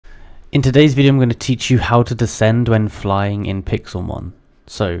In today's video I'm going to teach you how to descend when flying in Pixelmon.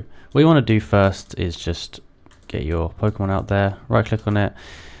 So what you want to do first is just get your Pokemon out there, right click on it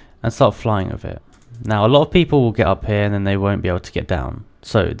and start flying with it. Now a lot of people will get up here and then they won't be able to get down.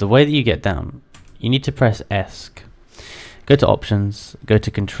 So the way that you get down, you need to press ESC, go to options, go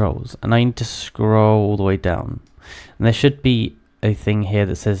to controls, and I need to scroll all the way down. And there should be a thing here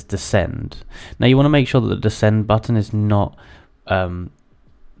that says descend. Now you want to make sure that the descend button is not on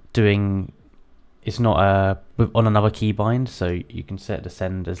another keybind, so you can set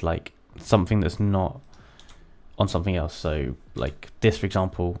descend as like something that's not on something else. So like this, for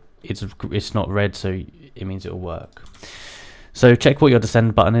example, it's not red, so it means it'll work. So check what your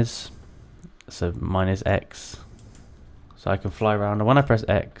descend button is. So mine is X, so I can fly around, and when I press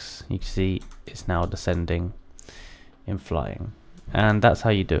X you can see it's now descending in flying, and that's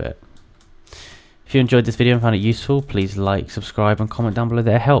how you do it. If you enjoyed this video and found it useful, please like, subscribe and comment down below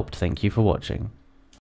that it helped. Thank you for watching.